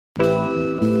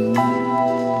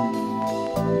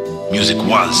music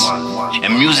was.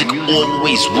 And music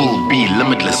always will be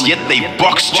limitless, yet they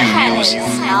boxed you, Muse.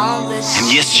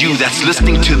 And yes, you that's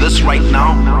listening to this right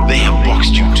now, they have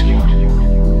boxed you too.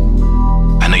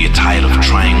 I know you're tired of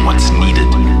trying what's needed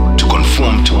to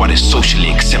conform to what is socially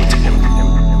acceptable.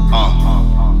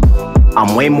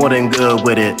 I'm way more than good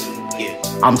with it.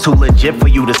 I'm too legit for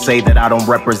you to say that I don't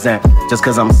represent. Just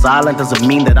cause I'm silent doesn't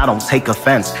mean that I don't take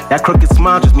offense. That crooked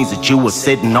smile just means that you were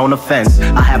sitting on the fence.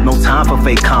 I have no time for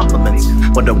fake compliments,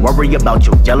 or to worry about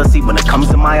your jealousy when it comes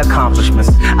to my accomplishments.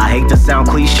 I hate to sound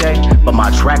cliche, but my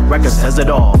track record says it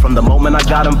all. From the moment I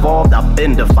got involved, I've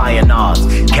been defying odds.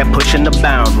 Kept pushing the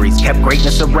boundaries, kept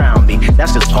greatness around me.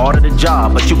 That's just part of the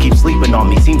job, but you keep sleeping on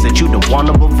me. Seems that you don't want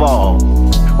to evolve.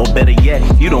 Or better yet,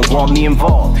 you don't want me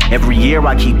involved. Every year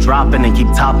I keep dropping and keep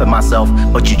topping myself,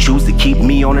 but you choose to keep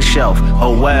me on the shelf.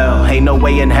 Oh well, ain't no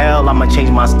way in hell I'ma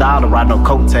change my style to ride no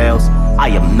coattails. I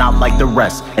am not like the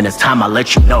rest, and it's time I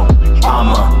let you know. I'm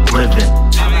a living,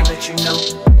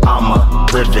 I'm a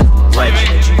living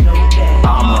legend.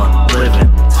 I'm a living,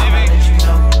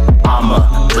 I'm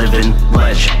a living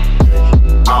legend.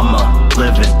 I'm a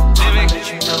living,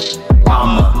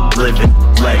 I'm a living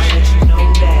legend.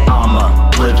 I'm a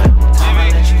living,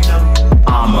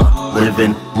 I'm a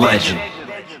living legend.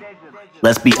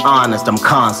 Let's be honest, I'm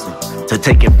constant. To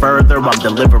take it further, I'm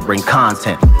delivering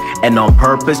content. And on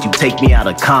purpose, you take me out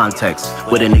of context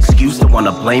with an excuse to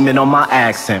wanna blame it on my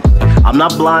accent. I'm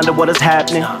not blind to what is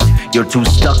happening. You're too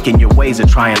stuck in your ways to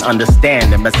try and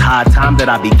understand them. It's high time that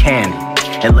I be candid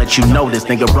and let you know this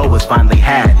nigga bro has finally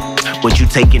had it. But you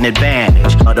taking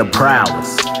advantage of the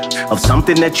prowess of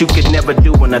something that you could never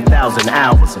do in 1,000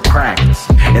 hours of practice.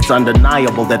 It's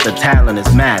undeniable that the talent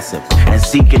is massive, and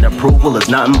seeking approval is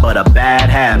nothing but a bad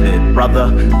habit. Brother,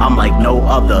 I'm like no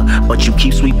other, but you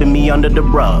keep sweeping me under the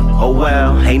rug. Oh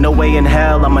well, ain't no way in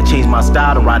hell I'ma change my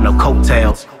style to ride no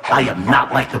coattails. I am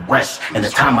not like the rest, and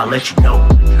it's time I let you know.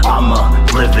 I'm a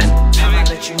living,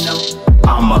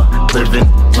 I'm a living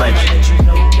legend.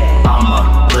 I'm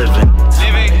a living,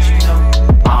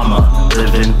 I'm a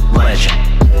living legend.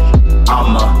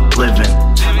 I'm a living,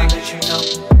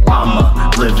 I'm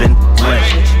a living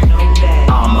legend.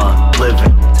 I'm a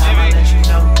living,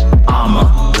 I'm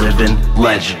a living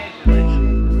legend.